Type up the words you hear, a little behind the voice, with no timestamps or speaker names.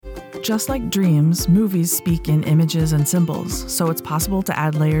Just like dreams, movies speak in images and symbols, so it's possible to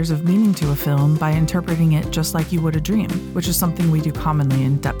add layers of meaning to a film by interpreting it just like you would a dream, which is something we do commonly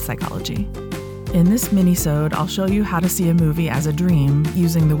in depth psychology. In this minisode, I'll show you how to see a movie as a dream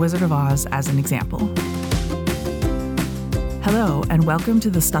using The Wizard of Oz as an example. Hello, and welcome to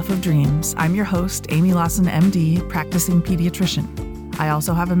The Stuff of Dreams. I'm your host, Amy Lawson, MD, practicing pediatrician. I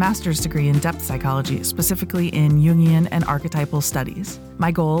also have a master's degree in depth psychology, specifically in Jungian and archetypal studies. My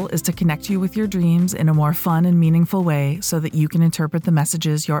goal is to connect you with your dreams in a more fun and meaningful way so that you can interpret the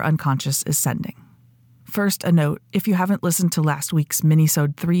messages your unconscious is sending. First, a note, if you haven't listened to last week's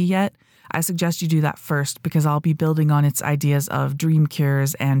Minisode 3 yet, I suggest you do that first because I'll be building on its ideas of dream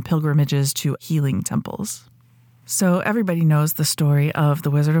cures and pilgrimages to healing temples. So everybody knows the story of The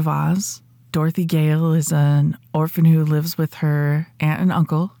Wizard of Oz. Dorothy Gale is an orphan who lives with her aunt and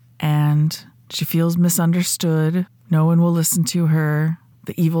uncle, and she feels misunderstood. No one will listen to her.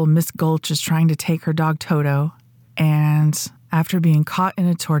 The evil Miss Gulch is trying to take her dog Toto, and after being caught in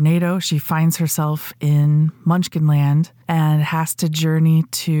a tornado, she finds herself in Munchkinland and has to journey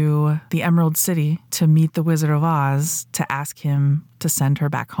to the Emerald City to meet the Wizard of Oz to ask him to send her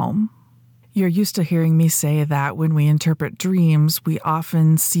back home. You're used to hearing me say that when we interpret dreams, we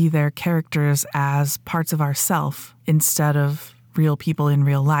often see their characters as parts of ourself instead of real people in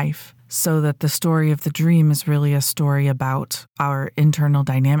real life, so that the story of the dream is really a story about our internal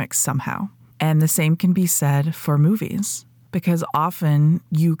dynamics somehow. And the same can be said for movies, because often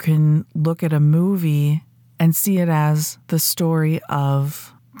you can look at a movie and see it as the story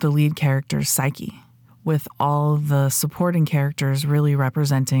of the lead character's psyche, with all the supporting characters really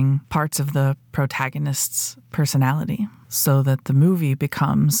representing parts of the protagonist's personality, so that the movie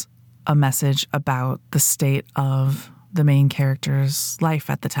becomes a message about the state of the main character's life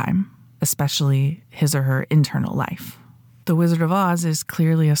at the time, especially his or her internal life. The Wizard of Oz is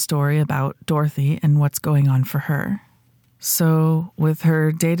clearly a story about Dorothy and what's going on for her. So with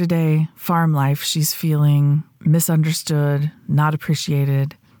her day-to-day farm life, she's feeling misunderstood, not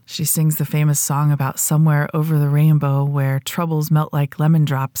appreciated. She sings the famous song about somewhere over the rainbow where troubles melt like lemon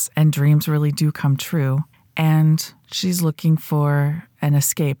drops and dreams really do come true. And she's looking for an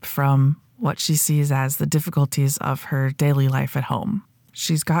escape from what she sees as the difficulties of her daily life at home.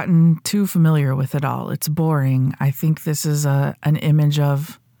 She's gotten too familiar with it all. It's boring. I think this is an image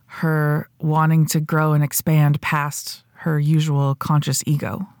of her wanting to grow and expand past her usual conscious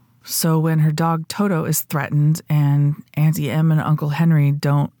ego. So when her dog Toto is threatened and Auntie Em and Uncle Henry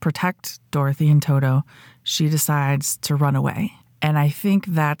don't protect Dorothy and Toto, she decides to run away. And I think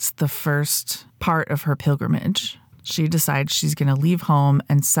that's the first part of her pilgrimage. She decides she's going to leave home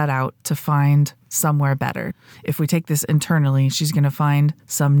and set out to find somewhere better. If we take this internally, she's going to find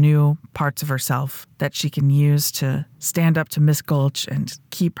some new parts of herself that she can use to stand up to Miss Gulch and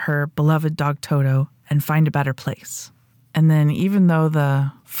keep her beloved dog Toto and find a better place. And then even though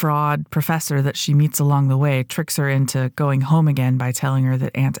the fraud professor that she meets along the way tricks her into going home again by telling her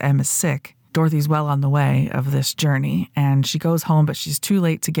that Aunt Em is sick, Dorothy's well on the way of this journey. And she goes home, but she's too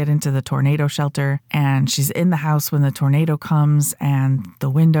late to get into the tornado shelter. And she's in the house when the tornado comes and the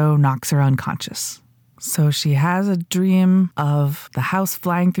window knocks her unconscious. So she has a dream of the house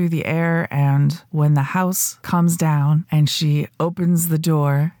flying through the air, and when the house comes down and she opens the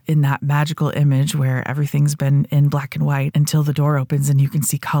door in that magical image where everything's been in black and white until the door opens and you can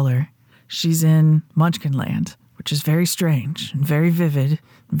see color, she's in Munchkinland, which is very strange and very vivid,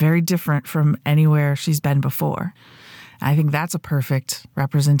 very different from anywhere she's been before. I think that's a perfect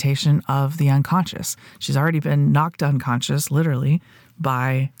representation of the unconscious. She's already been knocked unconscious, literally,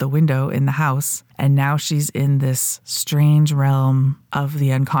 by the window in the house, and now she's in this strange realm of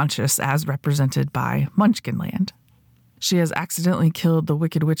the unconscious as represented by Munchkinland. She has accidentally killed the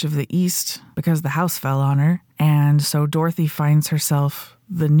Wicked Witch of the East because the house fell on her, and so Dorothy finds herself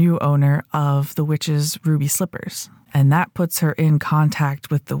the new owner of the witch's ruby slippers, and that puts her in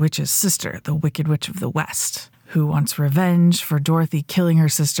contact with the witch's sister, the Wicked Witch of the West, who wants revenge for Dorothy killing her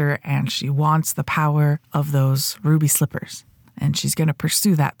sister, and she wants the power of those ruby slippers. And she's going to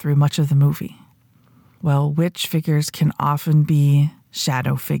pursue that through much of the movie. Well, witch figures can often be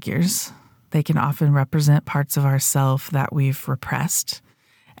shadow figures. They can often represent parts of ourself that we've repressed.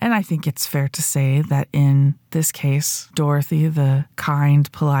 And I think it's fair to say that in this case, Dorothy, the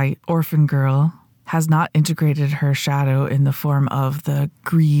kind, polite orphan girl, has not integrated her shadow in the form of the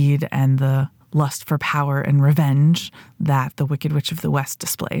greed and the lust for power and revenge that the Wicked Witch of the West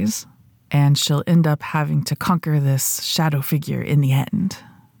displays. And she'll end up having to conquer this shadow figure in the end.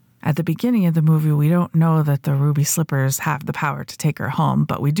 At the beginning of the movie, we don't know that the ruby slippers have the power to take her home,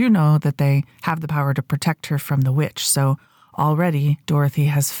 but we do know that they have the power to protect her from the witch. So already Dorothy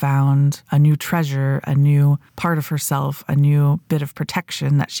has found a new treasure, a new part of herself, a new bit of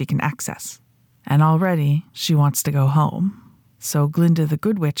protection that she can access. And already she wants to go home. So Glinda the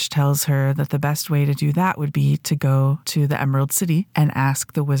Good Witch tells her that the best way to do that would be to go to the Emerald City and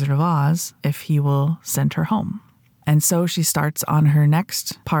ask the Wizard of Oz if he will send her home. And so she starts on her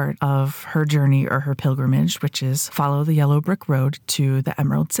next part of her journey or her pilgrimage, which is follow the yellow brick road to the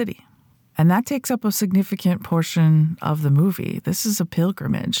Emerald City. And that takes up a significant portion of the movie. This is a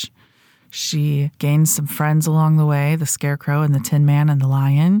pilgrimage. She gains some friends along the way, the Scarecrow and the Tin Man and the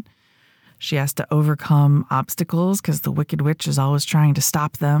Lion. She has to overcome obstacles because the Wicked Witch is always trying to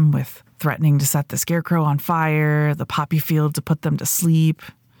stop them with threatening to set the Scarecrow on fire, the poppy field to put them to sleep,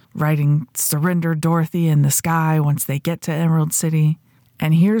 writing "Surrender Dorothy" in the sky once they get to Emerald City.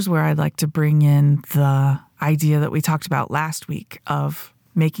 And here's where I'd like to bring in the idea that we talked about last week of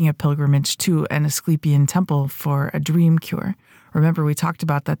making a pilgrimage to an Asclepian temple for a dream cure. Remember, we talked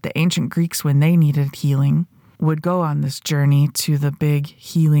about that the ancient Greeks, when they needed healing, would go on this journey to the big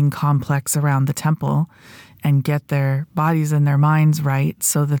healing complex around the temple and get their bodies and their minds right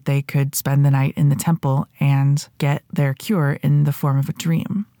so that they could spend the night in the temple and get their cure in the form of a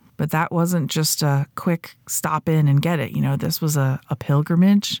dream. But that wasn't just a quick stop in and get it. This was a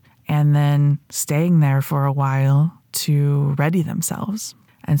pilgrimage and then staying there for a while to ready themselves.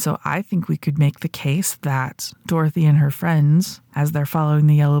 And so I think we could make the case that Dorothy and her friends, as they're following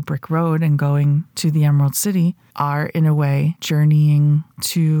the yellow brick road and going to the Emerald City, are in a way journeying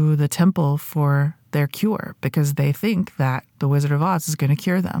to the temple for their cure because they think that the Wizard of Oz is going to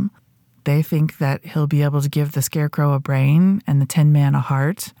cure them. They think that he'll be able to give the Scarecrow a brain and the Tin Man a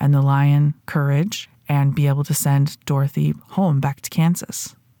heart and the Lion courage and be able to send Dorothy home back to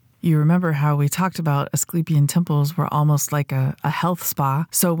Kansas. You remember how we talked about Asclepian temples were almost like a health spa.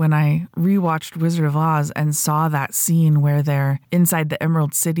 So when I rewatched Wizard of Oz and saw that scene where they're inside the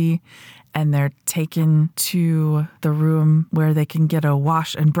Emerald City and they're taken to the room where they can get a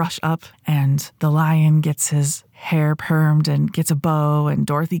wash and brush up, and the Lion gets his hair permed and gets a bow, and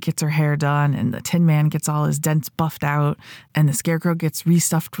Dorothy gets her hair done, and the Tin Man gets all his dents buffed out, and the Scarecrow gets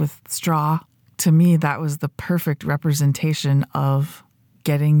restuffed with straw. To me, that was the perfect representation of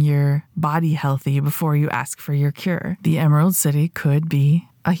getting your body healthy before you ask for your cure. The Emerald City could be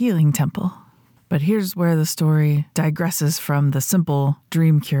a healing temple. But here's where the story digresses from the simple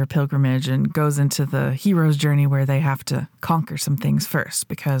dream cure pilgrimage and goes into the hero's journey where they have to conquer some things first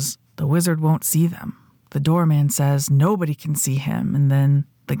because the wizard won't see them. The doorman says nobody can see him, and then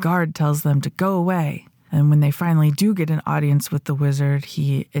the guard tells them to go away. And when they finally do get an audience with the wizard,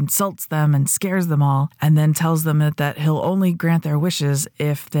 he insults them and scares them all, and then tells them that he'll only grant their wishes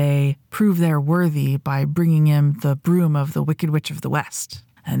if they prove they're worthy by bringing him the broom of the Wicked Witch of the West.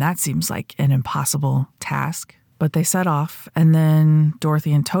 And that seems like an impossible task. But they set off, and then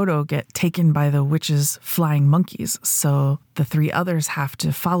Dorothy and Toto get taken by the witch's flying monkeys, so the three others have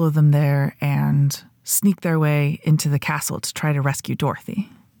to follow them there and sneak their way into the castle to try to rescue Dorothy.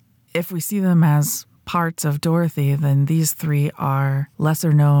 If we see them as parts of Dorothy, then these three are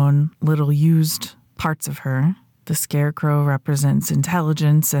lesser known, little used parts of her. The Scarecrow represents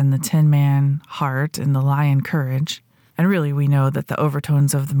intelligence and the Tin Man heart and the Lion courage. And really we know that the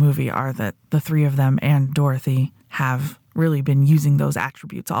overtones of the movie are that the three of them and Dorothy have really been using those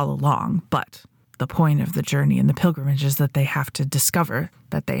attributes all along. But the point of the journey and the pilgrimage is that they have to discover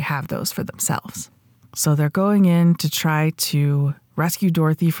that they have those for themselves. So they're going in to try to rescue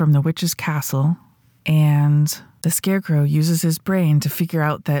Dorothy from the witch's castle. And the Scarecrow uses his brain to figure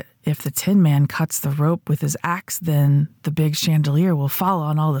out that if the Tin Man cuts the rope with his axe, then the big chandelier will fall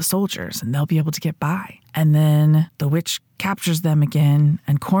on all the soldiers and they'll be able to get by. And then the witch captures them again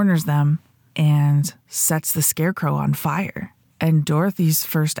and corners them and sets the Scarecrow on fire. And Dorothy's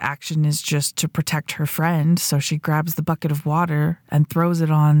first action is just to protect her friend, so she grabs the bucket of water and throws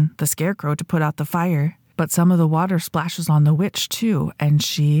it on the Scarecrow to put out the fire. But some of the water splashes on the witch too, and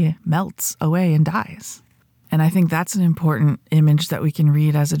she melts away and dies. And I think that's an important image that we can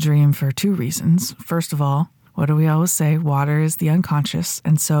read as a dream for two reasons. First of all, what do we always say? Water is the unconscious.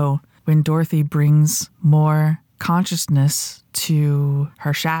 And so when Dorothy brings more consciousness to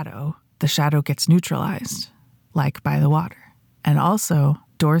her shadow, the shadow gets neutralized, like by the water. And also,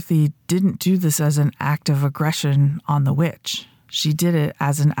 Dorothy didn't do this as an act of aggression on the witch. She did it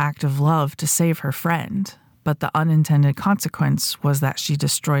as an act of love to save her friend, but the unintended consequence was that she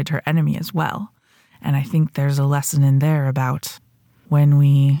destroyed her enemy as well. And I think there's a lesson in there about when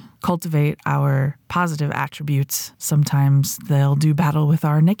we cultivate our positive attributes, sometimes they'll do battle with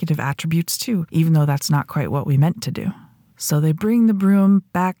our negative attributes too, even though that's not quite what we meant to do. So they bring the broom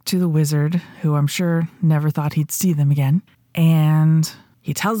back to the wizard, who I'm sure never thought he'd see them again. And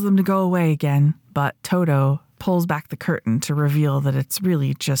he tells them to go away again, but Toto pulls back the curtain to reveal that it's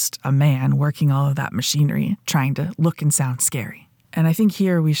really just a man working all of that machinery, trying to look and sound scary. And I think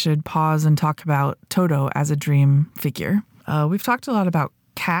here we should pause and talk about Toto as a dream figure. We've talked a lot about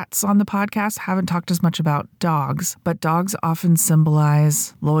cats on the podcast, haven't talked as much about dogs, but dogs often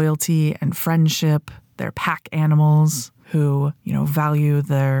symbolize loyalty and friendship. They're pack animals who, value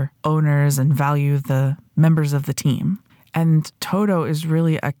their owners and value the members of the team. And Toto is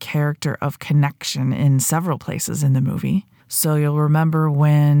really a character of connection in several places in the movie. So you'll remember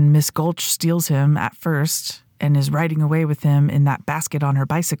when Miss Gulch steals him at first and is riding away with him in that basket on her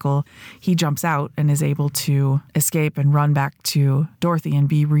bicycle, he jumps out and is able to escape and run back to Dorothy and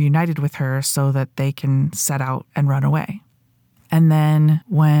be reunited with her so that they can set out and run away. And then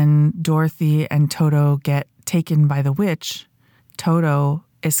when Dorothy and Toto get taken by the witch, Toto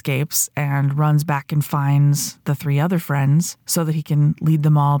escapes and runs back and finds the 3 other friends so that he can lead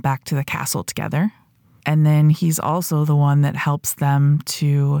them all back to the castle together. And then he's also the one that helps them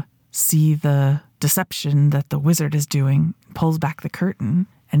to see the deception that the wizard is doing, pulls back the curtain.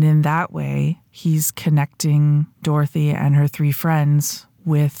 And in that way, he's connecting Dorothy and her 3 friends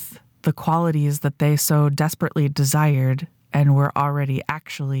with the qualities that they so desperately desired and were already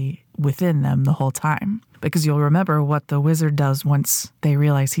actually within them the whole time. Because you'll remember what the wizard does once they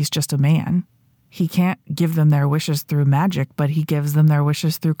realize he's just a man. He can't give them their wishes through magic, but he gives them their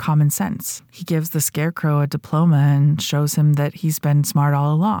wishes through common sense. He gives the scarecrow a diploma and shows him that he's been smart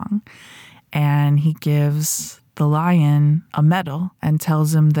all along. And he gives the lion a medal and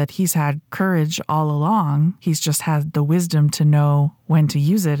tells him that he's had courage all along. He's just had the wisdom to know when to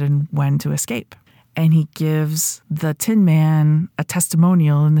use it and when to escape. And he gives the Tin Man a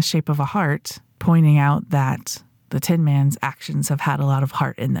testimonial in the shape of a heart, pointing out that the Tin Man's actions have had a lot of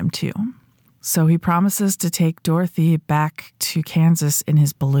heart in them too. So he promises to take Dorothy back to Kansas in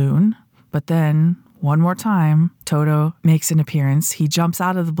his balloon, but then, one more time, Toto makes an appearance. He jumps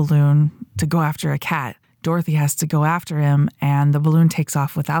out of the balloon to go after a cat. Dorothy has to go after him, and the balloon takes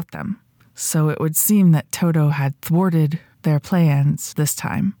off without them. So it would seem that Toto had thwarted their plans this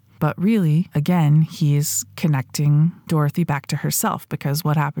time. But really, again, he's connecting Dorothy back to herself, because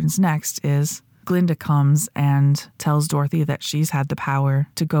what happens next is Glinda comes and tells Dorothy that she's had the power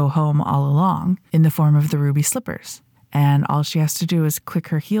to go home all along in the form of the ruby slippers. And all she has to do is click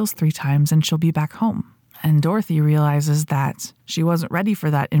her heels 3 times and she'll be back home. And Dorothy realizes that she wasn't ready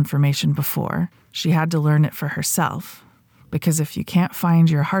for that information before. She had to learn it for herself. Because if you can't find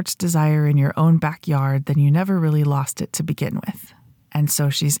your heart's desire in your own backyard, then you never really lost it to begin with. And so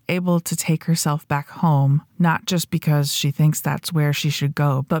she's able to take herself back home, not just because she thinks that's where she should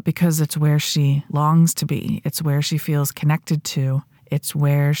go, but because it's where she longs to be. It's where she feels connected to. It's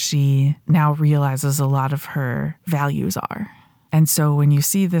where she now realizes a lot of her values are. And so when you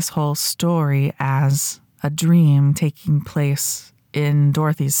see this whole story as a dream taking place in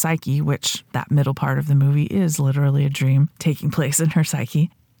Dorothy's psyche, which that middle part of the movie is literally a dream taking place in her psyche,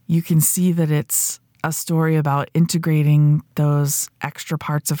 you can see that it's a story about integrating those extra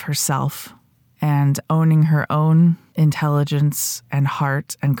parts of herself and owning her own intelligence and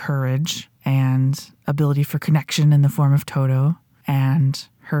heart and courage and ability for connection in the form of Toto and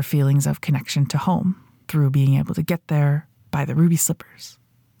her feelings of connection to home through being able to get there by the ruby slippers.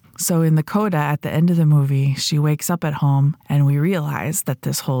 So in the coda at the end of the movie, she wakes up at home and we realize that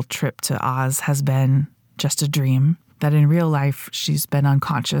this whole trip to Oz has been just a dream, that in real life she's been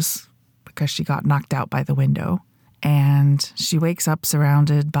unconscious because she got knocked out by the window. And she wakes up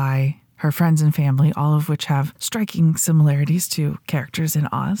surrounded by her friends and family, all of which have striking similarities to characters in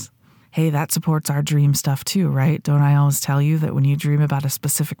Oz. Hey, that supports our dream stuff too, right? Don't I always tell you that when you dream about a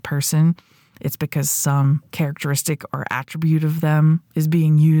specific person, it's because some characteristic or attribute of them is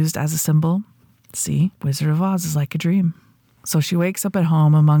being used as a symbol? See, Wizard of Oz is like a dream. So she wakes up at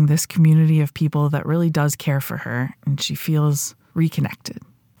home among this community of people that really does care for her, and she feels reconnected.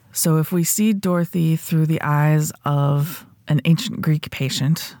 So if we see Dorothy through the eyes of an ancient Greek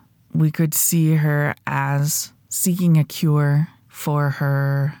patient, we could see her as seeking a cure for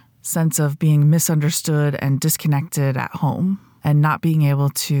her sense of being misunderstood and disconnected at home and not being able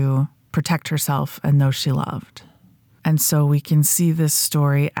to protect herself and those she loved. And so we can see this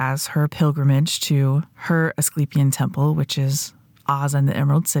story as her pilgrimage to her Asclepian temple, which is Oz and the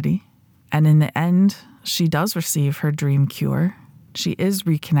Emerald City. And in the end, she does receive her dream cure. She is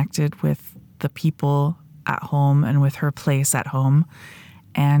reconnected with the people at home and with her place at home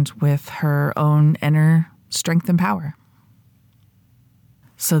and with her own inner strength and power.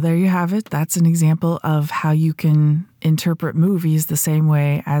 So there you have it. That's an example of how you can interpret movies the same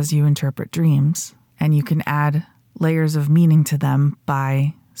way as you interpret dreams. And you can add layers of meaning to them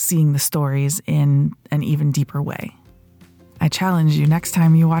by seeing the stories in an even deeper way. I challenge you, next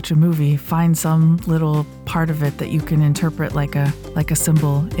time you watch a movie, find some little part of it that you can interpret like a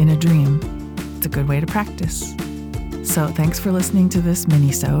symbol in a dream. It's a good way to practice. So thanks for listening to this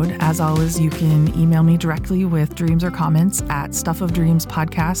minisode. As always, you can email me directly with dreams or comments at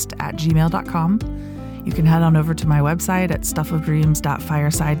stuffofdreamspodcast@gmail.com. You can head on over to my website at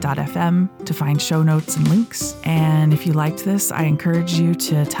stuffofdreams.fireside.fm to find show notes and links. And if you liked this, I encourage you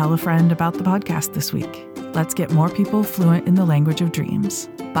to tell a friend about the podcast this week. Let's get more people fluent in the language of dreams.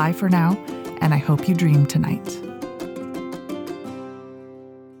 Bye for now, and I hope you dream tonight.